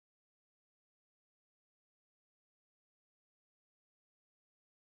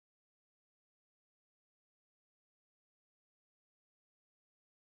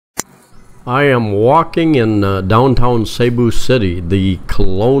I am walking in downtown Cebu City, the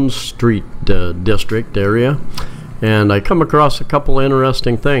Cologne Street district area, and I come across a couple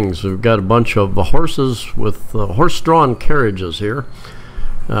interesting things. We've got a bunch of horses with horse-drawn carriages here.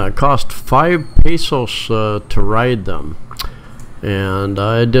 Cost 5 pesos to ride them, and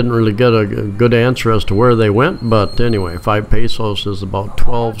I didn't really get a good answer as to where they went, but anyway, 5 pesos is about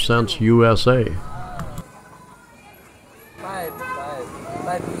 12 cents USA.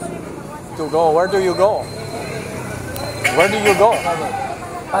 To go, where do you go? Where do you go?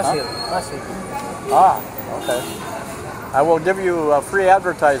 Pasir. Ah, okay. I will give you free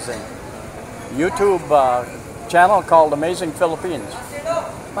advertising. YouTube channel called Amazing Philippines.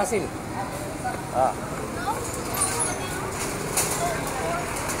 Pasir. Ah.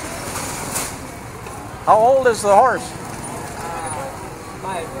 How old is the horse?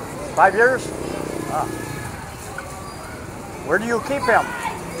 5. 5 years? Ah. Where do you keep him?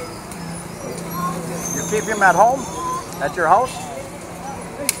 You keep him at home? At your house?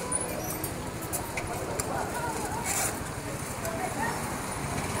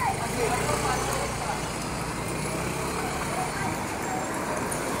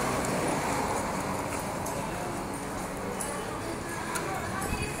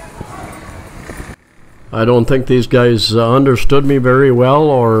 I don't think these guys understood me very well,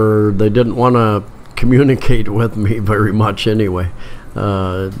 or they didn't want to communicate with me very much anyway.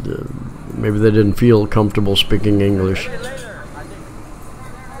 Maybe they didn't feel comfortable speaking English. Where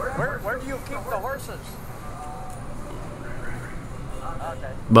do you keep the horses?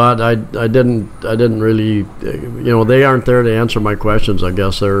 Okay. But I didn't really, they aren't there to answer my questions. I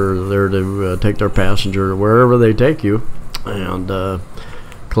guess they're there to take their passenger wherever they take you, and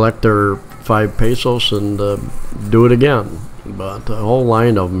collect their 5 pesos and do it again. But a whole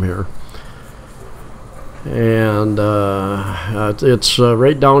line of them here. And it's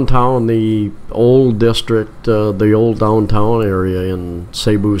right downtown, the old district, the old downtown area in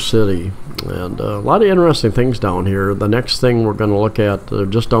Cebu City, and a lot of interesting things down here. The next thing we're going to look at,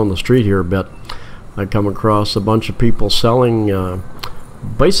 just down the street here a bit, I come across a bunch of people selling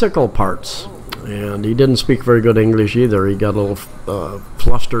bicycle parts, and he didn't speak very good English either. He got a little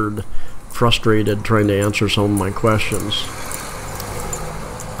frustrated trying to answer some of my questions.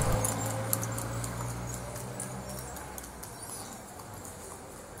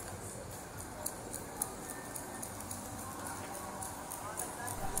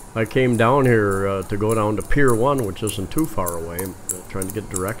 I came down here to go down to Pier 1, which isn't too far away. I'm trying to get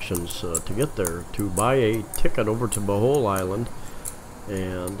directions to get there, to buy a ticket over to Bohol Island,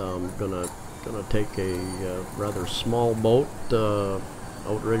 and I'm gonna take a rather small boat,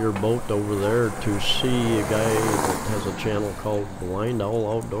 outrigger boat over there to see a guy that has a channel called Blind Owl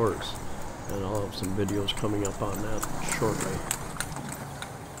Outdoors, and I'll have some videos coming up on that shortly.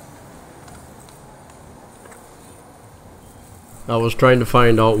 I was trying to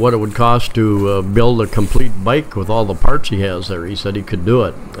find out what it would cost to build a complete bike with all the parts he has there. He said he could do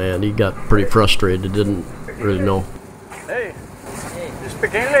it, and he got pretty frustrated, didn't really know. Hey, you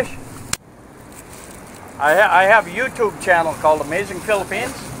speak English? I have a YouTube channel called Amazing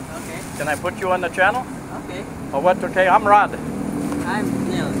Philippines. Okay. Can I put you on the channel? Okay. Oh, what? Okay, I'm Rod. I'm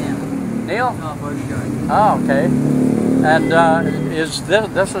Neil. Neil? Oh, for sure. Oh, okay. And is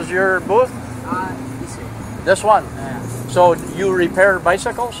this is your booth? This way. This one? Yeah. So you repair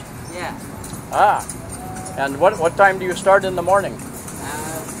bicycles? Yeah. Ah. And what time do you start in the morning?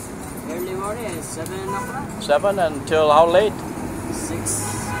 Early morning is 7 o'clock. 7 until how late?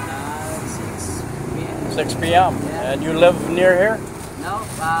 6 p.m. 6 p.m. Yeah. And you live near here? No,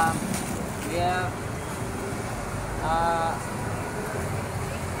 we have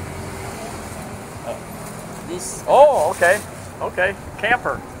this. Oh, okay. Okay.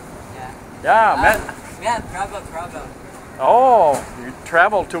 Camper. Yeah. Yeah, man. We have travel. Oh, you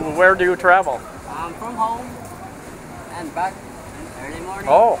travel to, where do you travel? From home and back early morning.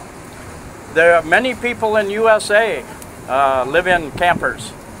 Oh, there are many people in USA live in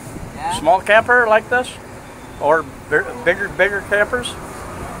campers. Yeah. Small camper like this, or bigger campers.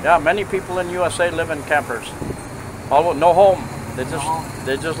 Yeah, many people in USA live in campers. Although no home, they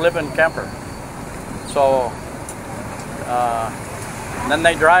just live in camper. So then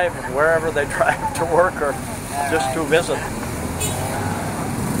they drive wherever they drive to work or just to visit.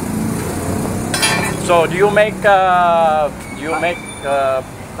 So do you make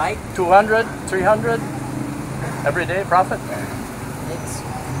Bike? 200, 300 every day profit? It's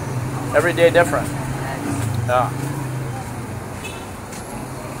Every day different. Yeah.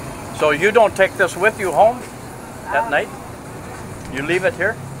 So you don't take this with you home at night? You leave it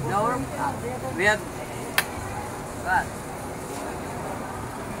here? no, we have that.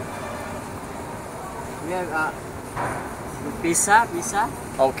 We have pizza.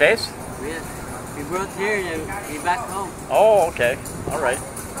 Okay. We brought here and we back home. Oh, okay. All right.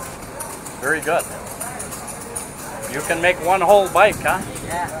 Very good. You can make one whole bike, huh?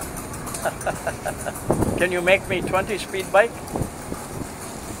 Yeah. Can you make me 20-speed bike?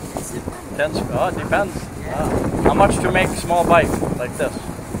 It's 10? Oh, it depends. Yeah. How much to make small bike like this?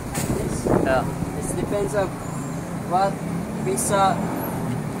 this. Yeah. It depends on what pizza.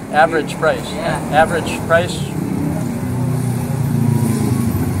 Average price. Yeah. Average price.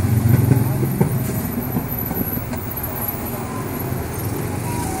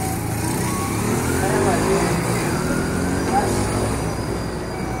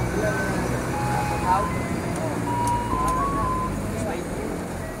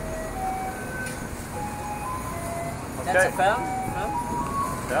 That's a Okay. pound?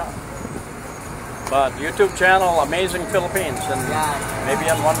 Yeah. But YouTube channel, Amazing Philippines, and Yeah. maybe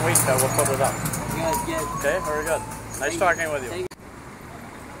in 1 week I will put it up. Good. Okay, very good. Nice talking with you. Thank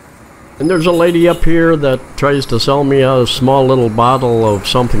And there's a lady up here that tries to sell me a small little bottle of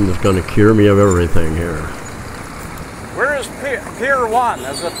something that's going to cure me of everything here. Where is Pier 1?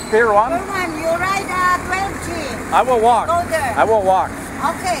 Is it Pier 1? Roman, you ride 12G. I will walk. Go there. I will walk.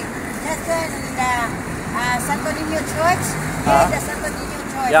 Okay, that's the Santo Niño Church. Yeah, the Santo Niño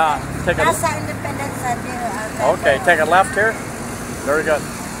Church. Yeah, take a Nasa Independence. Okay, take a left here. Very good.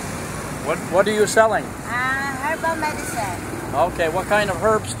 What are you selling? Herbal medicine. Okay, what kind of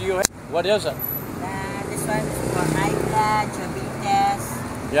herbs do you have? What is it? This one is for high blood, diabetes.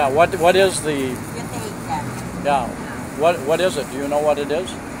 Yeah, what is the, You take that. yeah, what is it? Do you know what it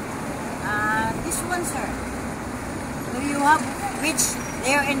is? This one, sir. Do you have which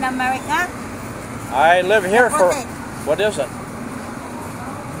there in America? I live here for, Protect. what is it?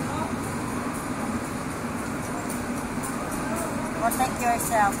 Protect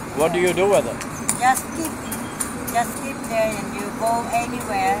yourself. What do you do with it? Just keep there and you go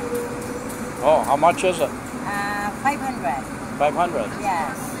anywhere. Oh, how much is it? 500. 500.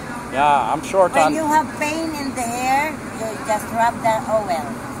 Yes. Yeah, I'm short When on, you have pain in the hair, you just rub the oil.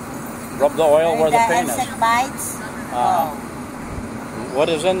 rub the oil where the pain is. insect bites. Uh-huh. What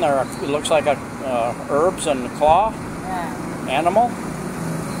is in there? It looks like a herbs and claw Yeah. animal.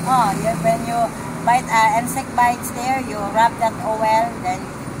 When you bite insect bites there, you rub that oil, then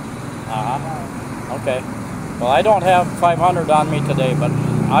Okay. Well, I don't have 500 on me today, but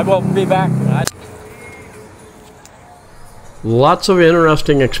I will be back. Lots of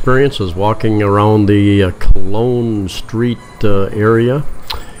interesting experiences walking around the Cologne Street area.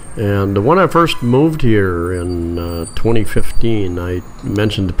 And when I first moved here in 2015, I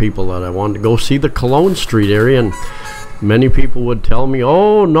mentioned to people that I wanted to go see the Cologne Street area, and many people would tell me,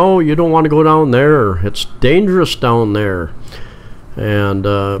 oh no, you don't want to go down there, it's dangerous down there, and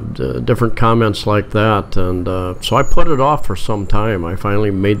different comments like that. And so I put it off for some time. I finally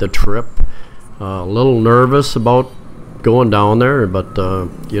made the trip. A little nervous about going down there, but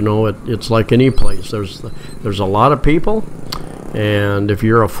you know, it's like any place. There's a lot of people, and if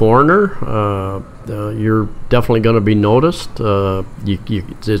you're a foreigner, you're definitely going to be noticed.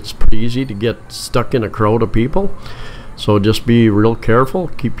 It's pretty easy to get stuck in a crowd of people, so just be real careful.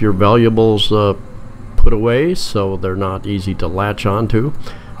 Keep your valuables put away so they're not easy to latch onto.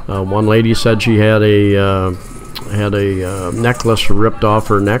 One lady said she had a necklace ripped off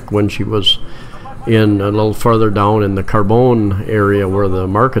her neck when she was in a little further down in the Carbone area where the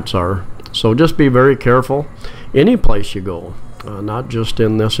markets are. So just be very careful any place you go, not just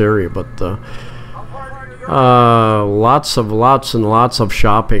in this area, but lots and lots of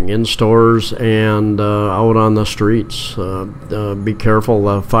shopping in stores and out on the streets. Be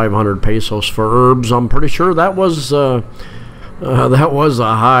careful. 500 pesos for herbs. I'm pretty sure that was a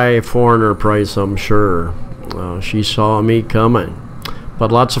high foreigner price, I'm sure. She saw me coming.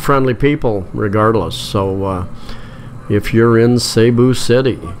 But lots of friendly people regardless. So if you're in Cebu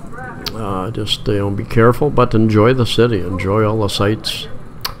City, just be careful, but enjoy the city. Enjoy all the sights.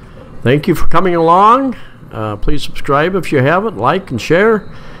 Thank you for coming along. Please subscribe if you haven't, like and share,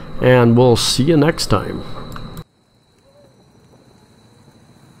 and we'll see you next time.